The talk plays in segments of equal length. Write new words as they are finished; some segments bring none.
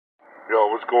Yo,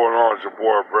 what's going on? It's your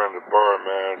boy Brandon Bird,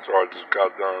 man. So I just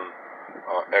got done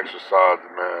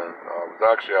exercising, man. I was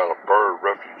actually at a bird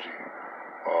refugee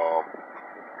um,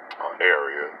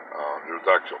 area. There's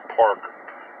actually a park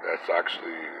that's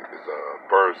actually is a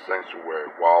bird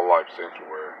sanctuary, wildlife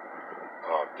sanctuary.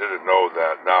 Didn't know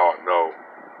that. Now I know.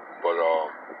 But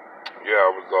yeah,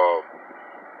 I was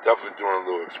definitely doing a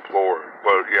little exploring.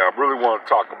 But yeah, I really want to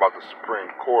talk about the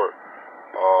Supreme Court.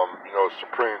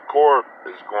 Supreme Court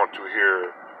is going to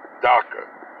hear DACA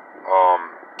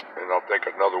in I think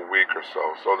another week or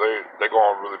so. So they're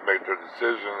going to really make their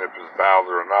decision if it's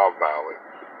valid or not valid.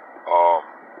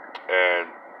 And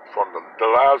from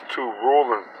the last two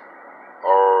rulings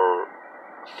or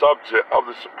subject of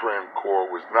the Supreme Court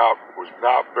was not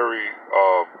very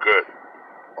good.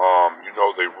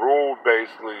 They ruled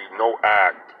basically no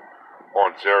act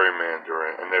on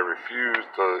gerrymandering, and they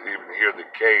refused to even hear the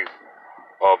case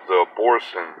of the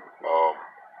abortion of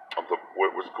what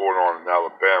was going on in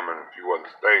Alabama and a few other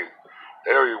states.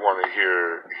 They don't even want to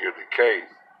hear the case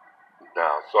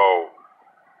now. So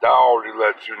that already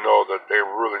lets you know that they're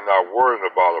really not worried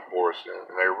about abortion,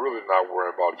 and they're really not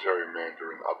worried about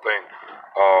gerrymandering. I think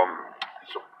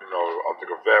I think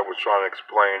a vet was trying to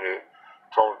explain it.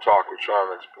 Tony Talk was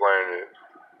trying to explain it.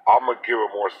 I'm gonna give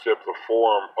a more simpler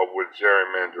form of what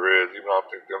gerrymander is, even though I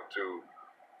think them two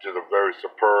did a very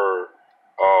superb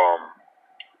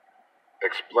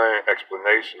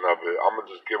explanation of it. I'm gonna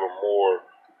just give a more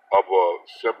of a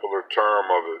simpler term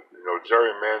of it.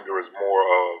 Gerrymander is more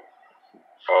of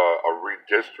a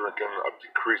redistricting, of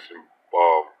decreasing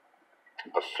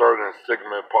a certain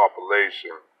segment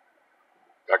population.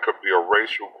 That could be a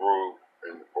racial group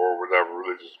or whatever,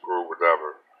 religious group,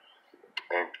 whatever,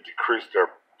 and decrease their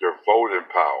voting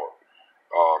power.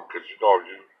 Because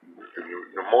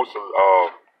most of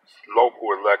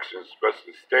local elections,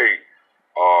 especially state,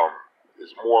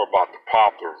 is more about the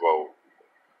popular vote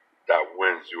that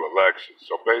wins you elections.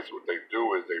 So basically, what they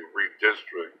do is they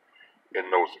redistrict in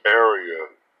those areas,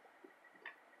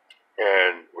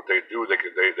 and what they do, they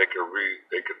could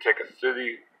take a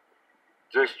city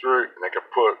district, and they could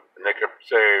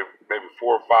say maybe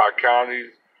 4 or 5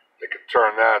 counties. They could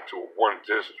turn that to one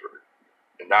district,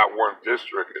 and that one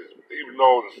district is, even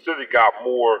though the city got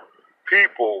more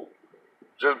people,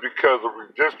 just because of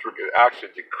redistrict, it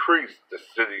actually decreased the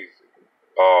city's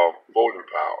voting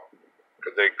power,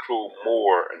 because they include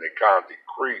more and they kind of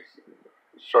decrease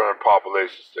certain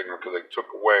population segment because they took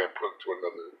away and put it to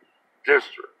another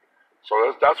district. So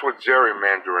that's what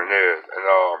gerrymandering is, and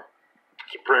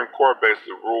Supreme Court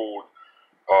basically ruled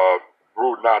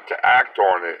not to act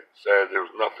on it. Said there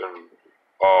was nothing.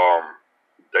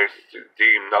 They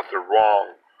deemed nothing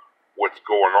wrong what's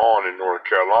going on in North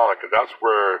Carolina, because that's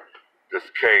where this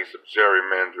case of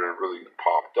gerrymandering really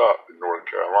popped up in North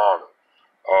Carolina.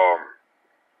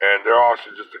 And they're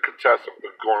also just a contest of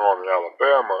what's going on in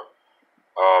Alabama.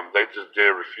 They just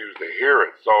did refuse to hear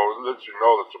it. So it lets you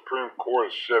know the Supreme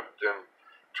Court is shifting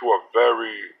to a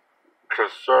very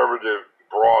conservative,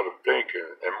 broad of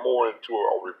thinking, and more into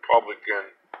a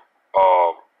Republican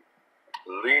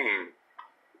lean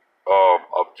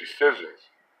of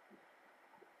decisions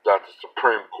that the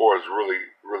Supreme Court is really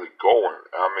going.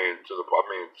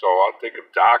 So I think of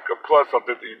DACA, plus I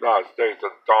think the United States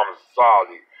as a dominant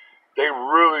society, they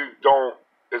really don't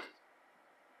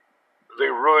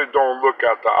look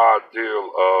at the ideal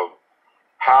of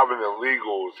having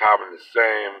illegals having the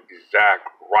same exact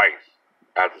rights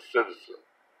as a citizen.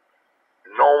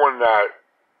 Knowing that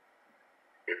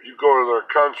if you go to their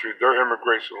country, their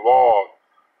immigration law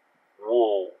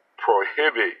will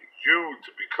prohibit you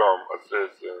to become a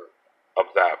citizen of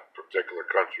that particular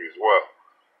country as well.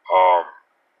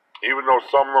 Even though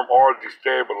some of them are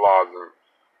destabilizing,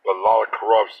 but a lot of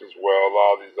corruption as well, a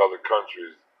lot of these other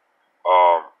countries,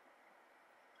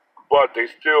 but they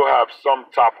still have some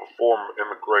type of form of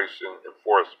immigration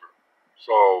enforcement.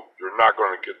 So you're not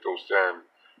going to get those same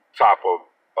type of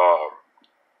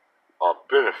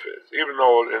benefits, even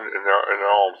though in their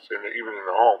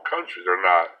home country they're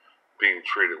not being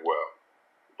treated well.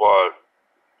 But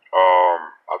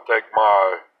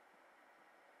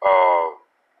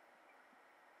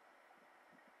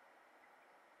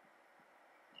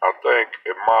I think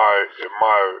in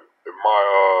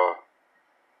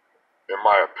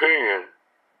my opinion,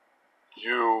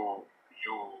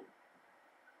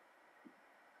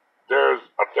 I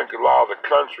think a lot of the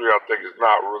country, I think, is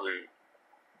not really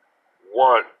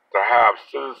want to have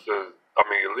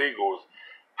illegals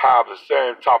have the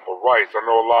same type of rights. I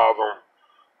know a lot of them,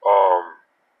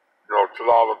 a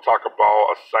lot of them talk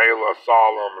about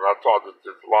asylum, and I talked to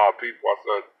a lot of people. I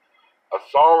said,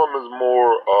 asylum is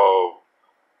more of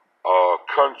a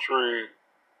country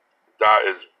that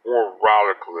is more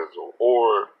radicalism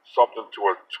or something to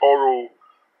a total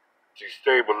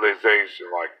destabilization,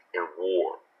 like in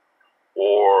war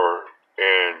or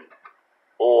in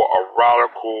or a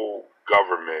radical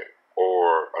government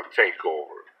or a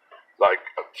takeover, like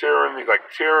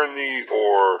tyranny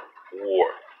or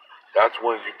war. That's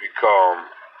when you become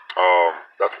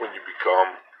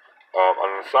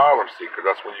an asylum seeker.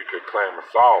 That's when you could claim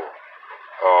asylum.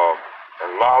 Um,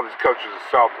 and a lot of these countries in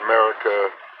South America,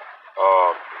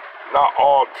 uh, not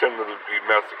all tend to be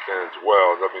Mexican as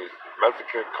well. I mean,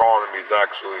 Mexican economy is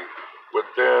actually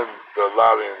within the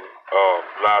Latin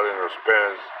or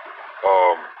Spanish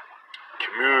um,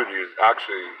 community is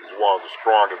one of the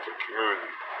strongest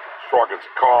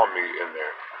economy in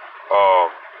there. Um,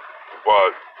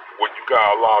 but when you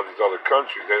got a lot of these other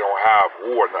countries, they don't have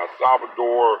war. Now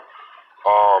Salvador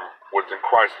was in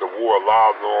crisis of war. A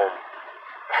lot of them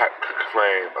could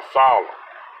claim asylum,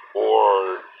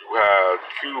 or you had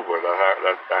Cuba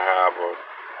that have a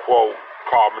quote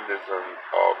communist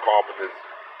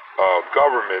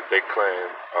government. They claim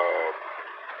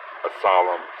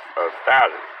asylum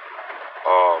status.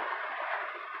 Um,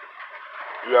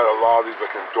 you had a lot of these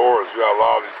like Honduras. You had a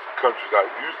lot of these countries that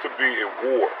used to be in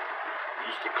war,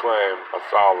 used to claim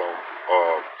asylum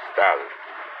status.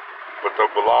 But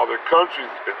a lot of their countries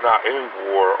is not in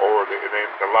war, or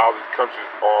a lot of these countries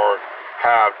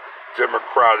have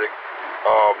democratic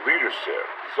leadership.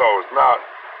 So it's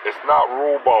not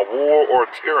ruled by war or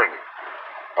tyranny.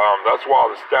 That's why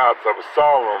the status of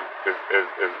asylum is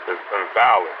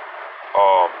invalid.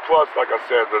 Plus, like I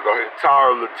said, the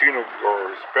entire Latino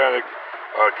or Hispanic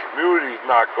community is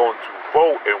not going to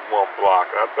vote in one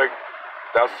block. And I think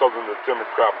that's something the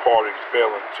Democrat Party is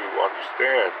failing to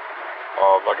understand.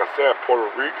 Like I said,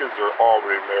 Puerto Ricans are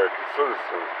already American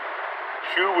citizens.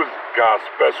 Cuba's got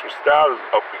special status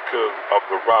up because of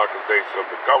the radicalization of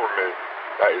the government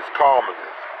that is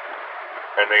communist.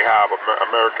 And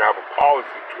America have a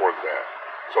policy towards that.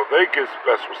 So they get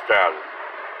special status.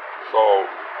 So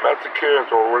Mexicans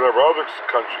or whatever other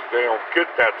countries, they don't get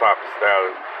that type of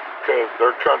status because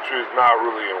their country is not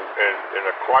really in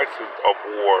a crisis of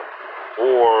war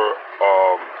or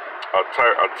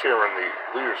a tyranny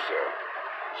leadership.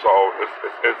 So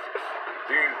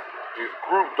these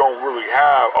groups don't really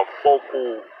have a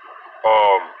focal,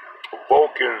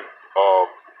 vocal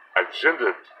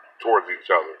agenda towards each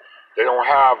other. They don't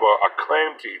have a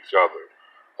claim to each other.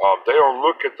 They don't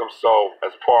look at themselves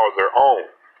as part of their own.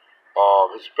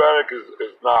 Hispanic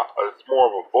is not, it's more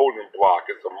of a voting bloc.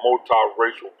 It's a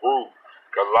multiracial group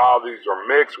because a lot of these are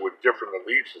mixed with different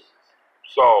allegiances.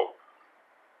 So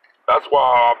that's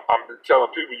why I'm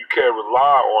telling people you can't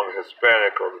rely on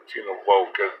Hispanic or Latino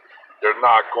vote because they're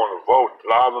not going to vote. A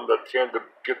lot of them that tend to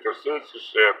get their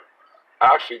citizenship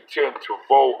actually tend to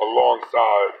vote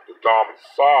alongside the dominant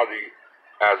society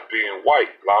as being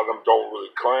white. A lot of them don't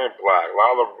really claim black. A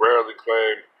lot of them rarely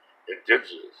claim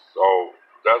indigenous. So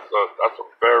that's a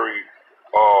very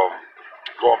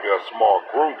going to be a small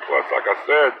group. Plus, like I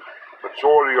said,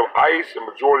 majority of ICE and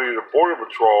majority of the Border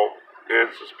Patrol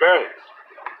is Hispanics.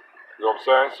 You know what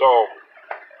I'm saying? So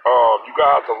you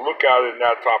gotta have to look at it in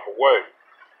that type of way.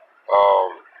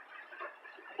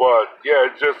 But yeah,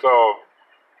 it's just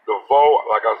the vote.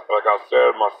 Like I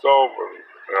said myself,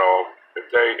 if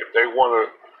they want to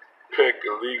pick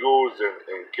illegals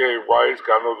and gay rights,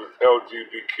 'cause I know this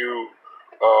LGBTQ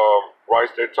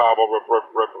rights they talk about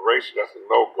reparation. That's a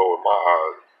no-go in my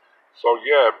eyes. So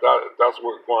yeah, if that's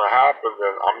what's going to happen,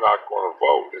 then I'm not going to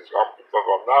vote. If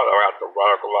I'm not, I have to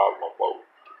radicalize my vote.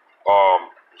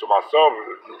 To myself,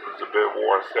 it's a bit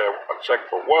more and say, a check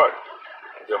for what?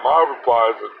 Then my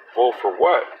reply is, vote for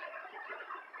what?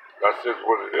 That's just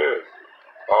what it is.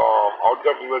 I'll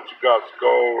definitely let you guys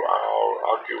go.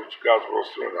 I'll get with you guys real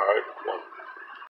soon, alright?